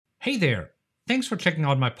Hey there! Thanks for checking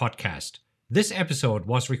out my podcast. This episode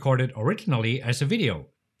was recorded originally as a video,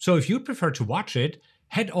 so if you'd prefer to watch it,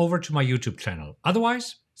 head over to my YouTube channel.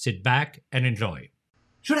 Otherwise, sit back and enjoy.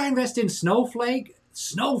 Should I invest in Snowflake?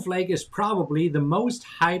 Snowflake is probably the most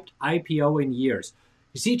hyped IPO in years.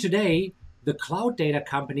 You see, today, the cloud data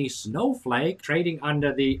company Snowflake, trading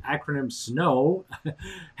under the acronym SNOW,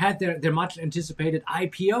 had their much anticipated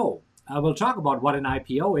IPO. We'll talk about what an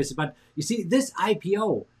IPO is, but you see, this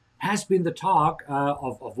IPO has been the talk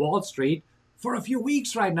of Wall Street for a few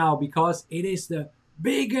weeks right now because it is the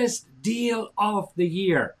biggest deal of the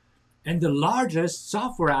year and the largest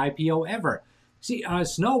software IPO ever. See,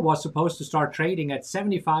 Snow was supposed to start trading at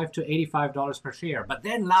 $75 to $85 per share, but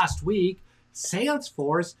then last week,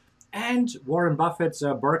 Salesforce and Warren Buffett's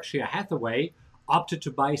Berkshire Hathaway opted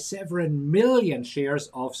to buy several million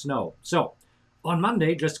shares of Snow. So on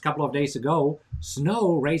Monday, just a couple of days ago,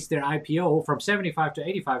 Snow raised their IPO from $75 to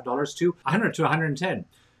 $85 to $100 to $110.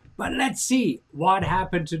 But let's see what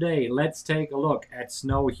happened today. Let's take a look at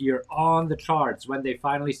Snow here on the charts when they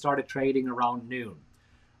finally started trading around noon.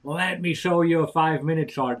 Let me show you a 5-minute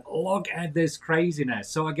chart. Look at this craziness.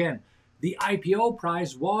 So again, the IPO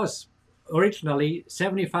price was originally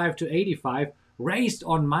 $75 to $85, raised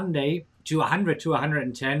on Monday to $100 to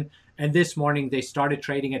 $110, and this morning they started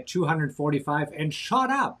trading at $245 and shot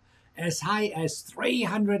up as high as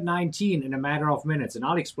 $319 in a matter of minutes. And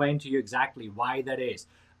I'll explain to you exactly why that is.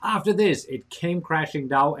 After this, it came crashing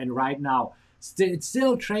down, and right now it's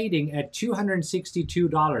still trading at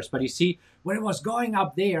 $262. But you see, when it was going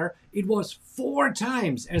up there, it was 4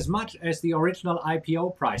 times as much as the original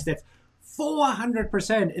IPO price. That's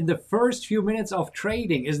 400% in the first few minutes of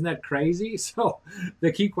trading. Isn't that crazy? So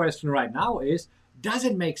the key question right now is, does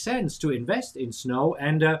it make sense to invest in Snow?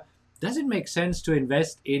 And does it make sense to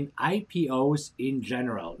invest in IPOs in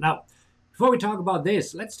general? Now, before we talk about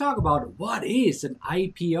this, let's talk about what is an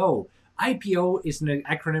IPO. IPO is an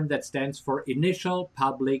acronym that stands for Initial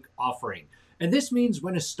Public Offering. And this means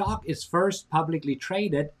when a stock is first publicly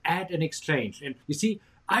traded at an exchange. And you see,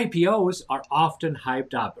 IPOs are often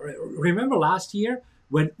hyped up. Remember last year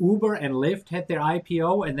when Uber and Lyft had their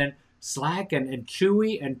IPO, and then Slack and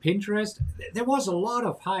Chewy and Pinterest? There was a lot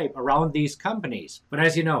of hype around these companies. But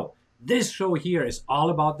as you know, this show here is all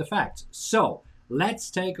about the facts. So let's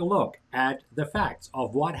take a look at the facts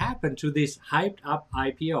of what happened to these hyped up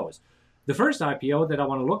IPOs. The first IPO that I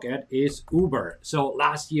want to look at is Uber. So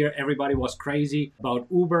last year, everybody was crazy about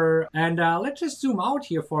Uber. And let's just zoom out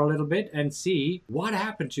here for a little bit and see what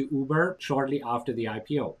happened to Uber shortly after the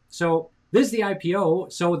IPO. So this is the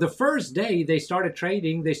IPO. So the first day they started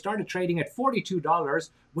trading at $42,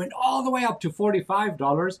 went all the way up to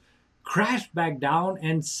 $45, crashed back down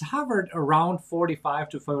and hovered around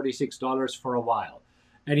 $45 to $46 for a while.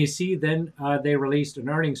 And you see, then they released an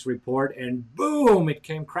earnings report and boom, it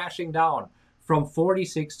came crashing down from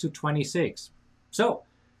 46 to 26. So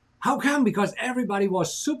how come? Because everybody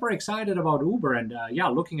was super excited about Uber. And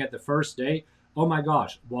looking at the first day, oh my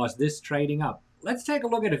gosh, was this trading up? Let's take a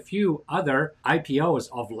look at a few other IPOs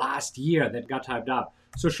of last year that got hyped up.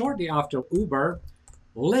 So shortly after Uber,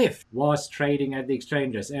 Lyft was trading at the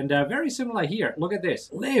exchanges. And very similar here. Look at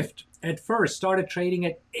this. Lyft at first started trading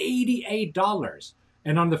at $88.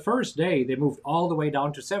 And on the first day, they moved all the way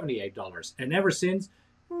down to $78. And ever since,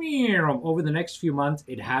 over the next few months,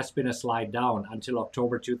 it has been a slide down until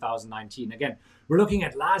October 2019. Again, we're looking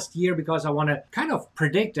at last year because I want to kind of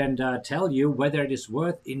predict and tell you whether it is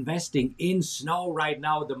worth investing in Snow right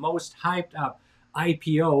now, the most hyped up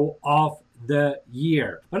IPO of the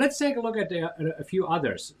year. But let's take a look at a few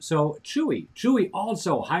others. So Chewy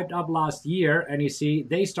also hyped up last year. And you see,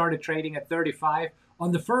 they started trading at 35.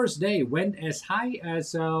 On the first day, went as high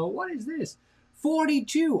as, what is this?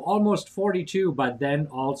 42, almost 42, but then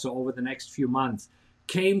also over the next few months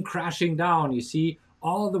came crashing down, you see,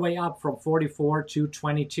 all the way up from 44 to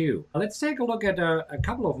 22. Let's take a look at a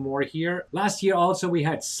couple of more here. Last year also we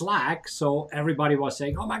had Slack, so everybody was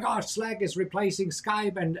saying, oh my gosh, Slack is replacing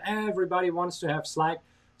Skype and everybody wants to have Slack.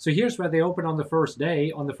 So here's where they opened on the first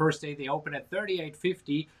day. On the first day, they opened at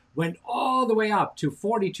 $38.50, went all the way up to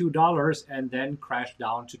 $42 and then crashed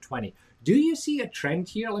down to $20. Do you see a trend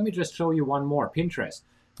here? Let me just show you one more. Pinterest.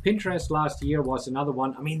 Pinterest last year was another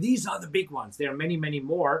one. I mean, these are the big ones. There are many, many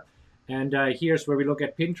more. And here's where we look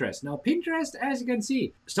at Pinterest. Now, Pinterest, as you can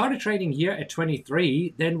see, started trading here at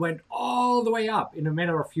 23, then went all the way up in a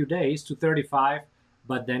matter of a few days to 35,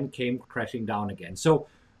 but then came crashing down again. So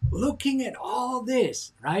looking at all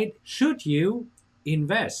this, right, should you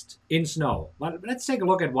invest in Snow? Well, let's take a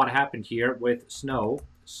look at what happened here with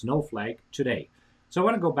Snowflake today. So I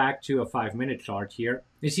want to go back to a 5-minute chart here.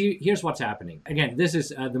 You see, here's what's happening. Again, this is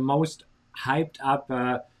the most hyped up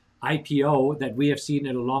IPO that we have seen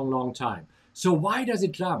in a long, long time. So why does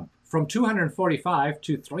it jump from 245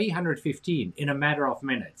 to 315 in a matter of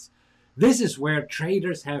minutes? This is where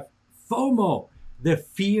traders have FOMO, the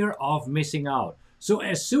fear of missing out. So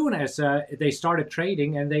as soon as they started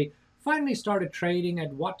trading, and they finally started trading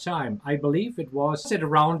at what time? I believe it was at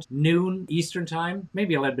around noon Eastern time,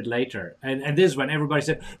 maybe a little bit later. And this is when everybody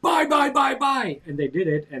said, buy, buy, buy, buy. And they did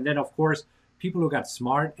it. And then, of course, people who got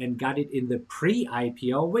smart and got it in the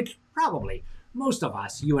pre-IPO, which probably most of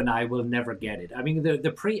us, you and I, will never get it. I mean,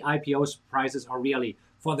 the pre-IPO prices are really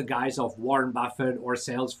for the guys of Warren Buffett or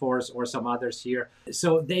Salesforce or some others here.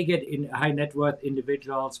 So they get in high net worth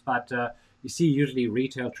individuals, but you see, usually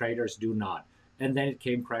retail traders do not. And then it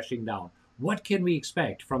came crashing down. What can we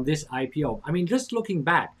expect from this IPO? I mean, just looking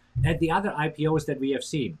back at the other IPOs that we have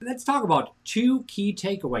seen, let's talk about two key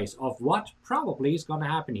takeaways of what probably is going to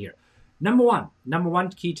happen here. Number one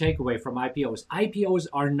key takeaway from IPOs. IPOs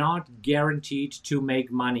are not guaranteed to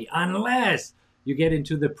make money unless you get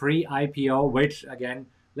into the pre-IPO, which, again,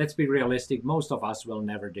 let's be realistic, most of us will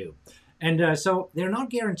never do. And so they're not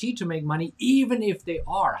guaranteed to make money, even if they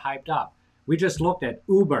are hyped up. We just looked at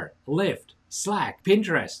Uber, Lyft, Slack,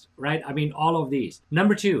 Pinterest, right? I mean, all of these.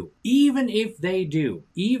 Number two, even if they do,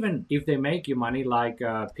 even if they make you money like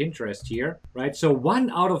Pinterest here, right? So 1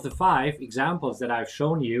 out of the 5 examples that I've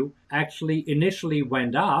shown you actually initially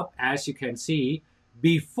went up, as you can see,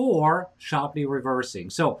 before sharply reversing.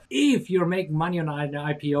 So if you're making money on an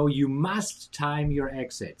IPO, you must time your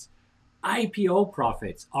exits. IPO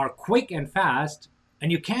profits are quick and fast,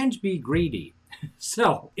 and you can't be greedy.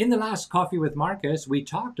 So in the last Coffee with Marcus, we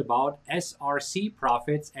talked about SRC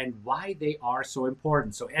profits and why they are so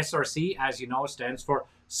important. So SRC, as you know, stands for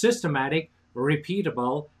systematic,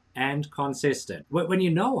 repeatable, and consistent. When you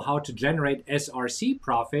know how to generate SRC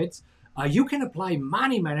profits, you can apply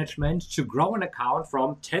money management to grow an account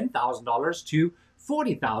from $10,000 to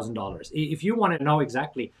 $40,000. If you want to know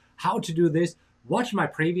exactly how to do this, watch my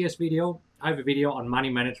previous video. I have a video on money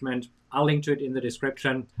management. I'll link to it in the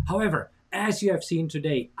description. However, as you have seen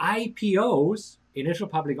today, IPOs, initial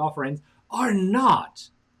public offerings, are not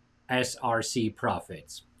SRC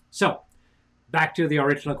profits. So, back to the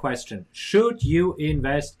original question. Should you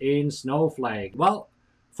invest in Snowflake? Well,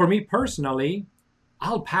 for me personally,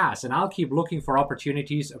 I'll pass and I'll keep looking for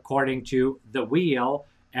opportunities according to the wheel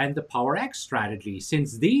and the PowerX strategy,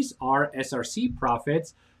 since these are SRC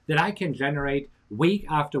profits that I can generate week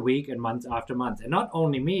after week and month after month. And not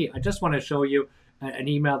only me, I just want to show you an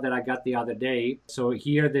email that I got the other day. So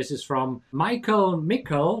here, this is from Michael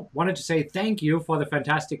Mikkel. Wanted to say thank you for the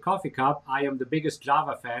fantastic coffee cup. I am the biggest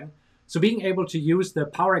Java fan. So being able to use the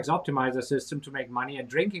PowerX optimizer system to make money and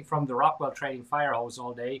drinking from the Rockwell Trading fire hose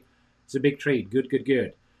all day is a big treat. Good, good,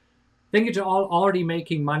 good. Thank you to all already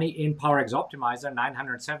making money in PowerX Optimizer,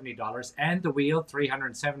 $970, and the wheel,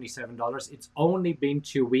 $377. It's only been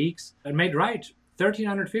 2 weeks and made right,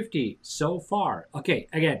 $1,350 so far. Okay,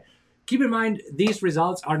 again, keep in mind, these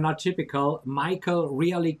results are not typical. Michael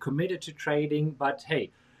really committed to trading, but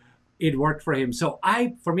hey, it worked for him. So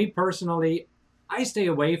for me personally, I stay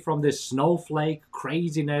away from this Snowflake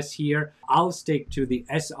craziness here. I'll stick to the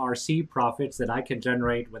SRC profits that I can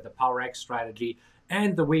generate with the PowerX strategy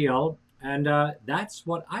and the wheel. And that's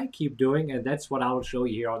what I keep doing, and that's what I'll show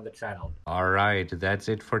you here on the channel. All right, that's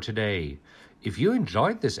it for today. If you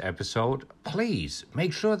enjoyed this episode, please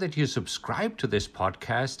make sure that you subscribe to this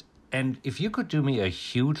podcast. And if you could do me a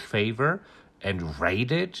huge favor and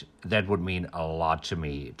rate it, that would mean a lot to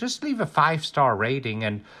me. Just leave a 5-star rating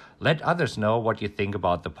and let others know what you think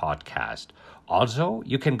about the podcast. Also,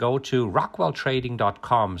 you can go to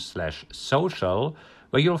rockwelltrading.com/social,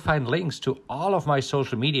 where you'll find links to all of my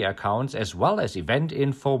social media accounts, as well as event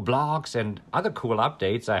info, blogs, and other cool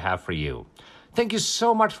updates I have for you. Thank you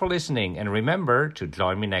so much for listening, and remember to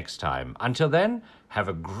join me next time. Until then, have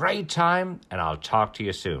a great time, and I'll talk to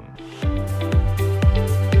you soon.